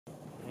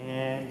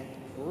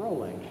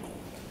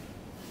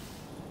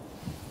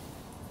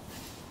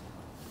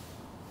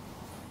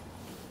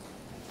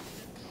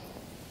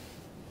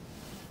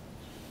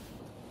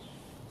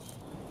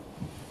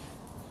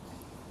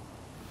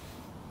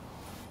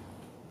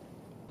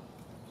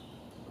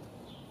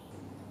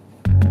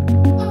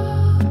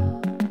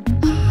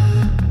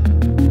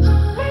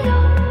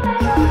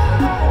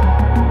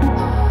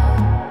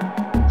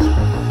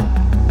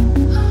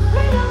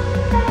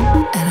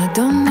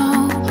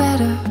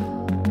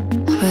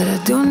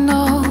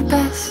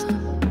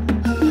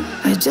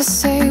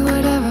just say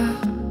whatever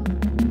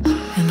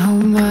and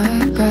hold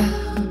my breath.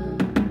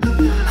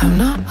 I'm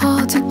not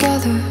all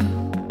together,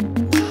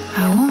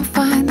 I won't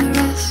find the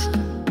rest.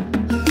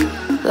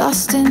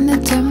 Lost in the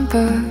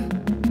temper,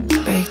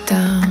 break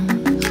down,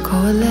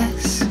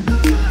 coalesce.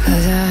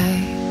 'Cause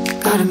I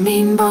got a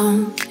mean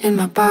bone in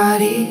my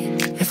body.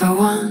 If I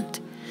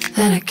want,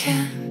 then I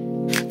can.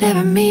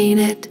 Never mean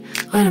it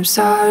when I'm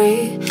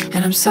sorry,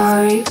 and I'm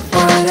sorry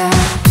for that.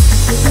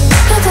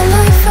 Not the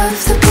life of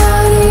the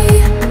body,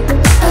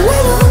 a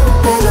little,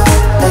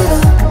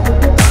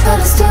 but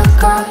I still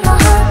got my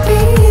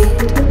heartbeat.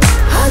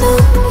 I know,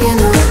 you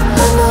know,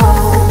 I know.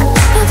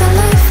 Not the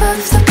life of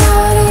the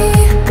body,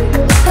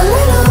 a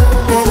little,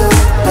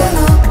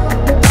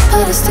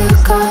 but I still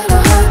got a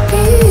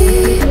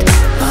heartbeat.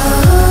 Oh,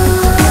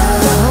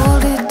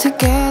 hold it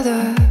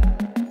together,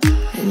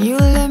 and you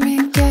let me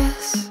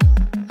guess.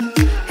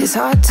 It's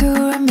hard to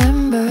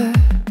remember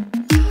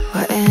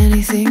what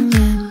anything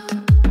meant.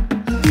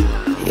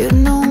 You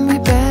know me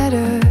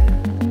better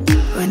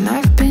when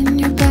I've been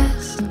your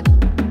best,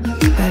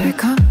 but I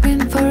can't win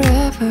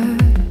forever.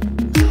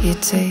 You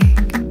take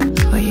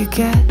what you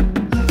get,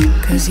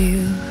 'cause you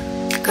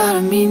got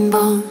a mean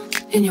bone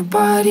in your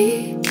body.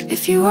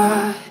 If you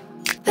are,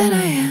 then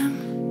I am.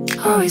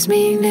 Always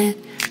mean it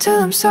till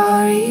I'm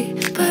sorry,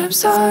 but I'm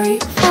sorry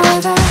for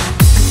that.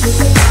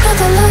 Not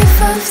the life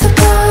of the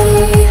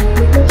body,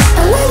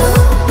 a little,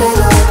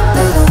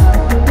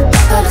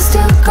 but I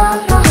still got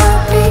my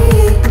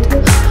heartbeat.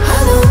 I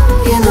know,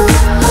 you know,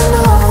 I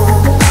know.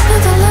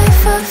 Not the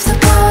life of the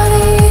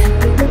body,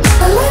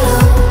 a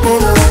little,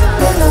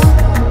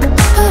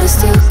 but I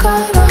still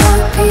got a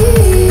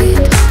heartbeat.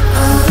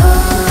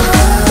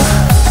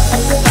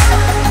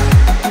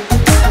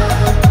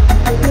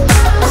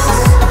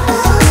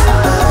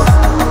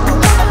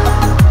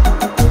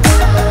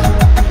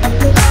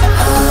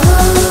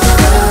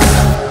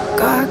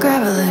 Got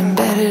gravel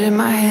embedded in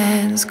my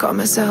hands, caught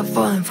myself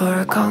falling for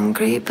a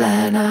concrete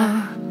planner.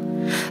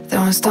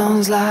 Throwing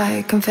stones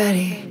like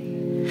confetti,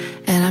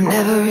 and I'm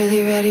never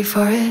really ready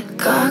for it.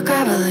 Got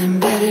gravel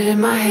embedded in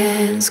my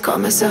hands,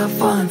 caught myself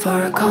falling for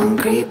a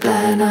concrete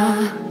planner.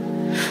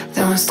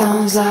 Throwing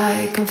stones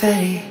like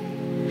confetti,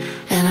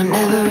 and I'm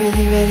never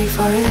really ready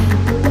for it.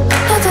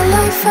 Not the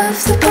life of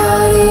the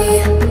body,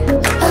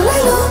 a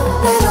little,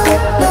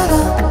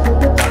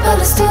 but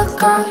I still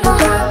got my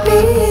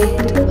heartbeat.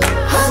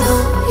 I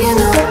know, you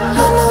know,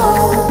 I know.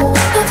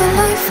 Not the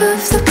life of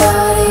the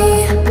body,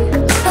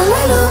 a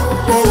little,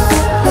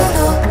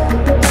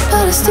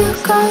 but I still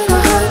got a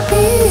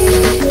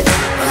heartbeat.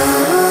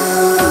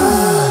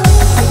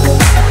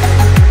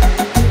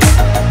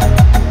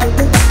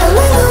 A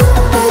little,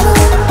 I know,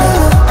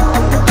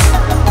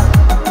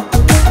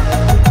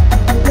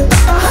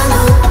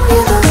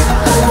 you know,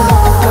 I know.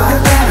 Got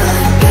gravel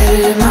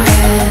embedded in my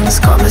hands,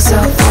 caught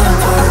myself falling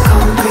for a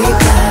concrete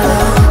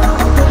planner.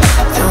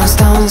 Throwing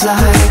stones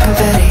like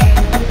confetti,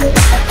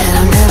 and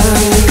I'm never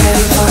really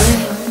ready for it.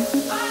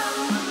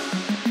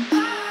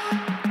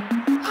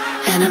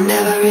 And I'm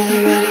never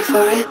really ready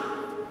for it.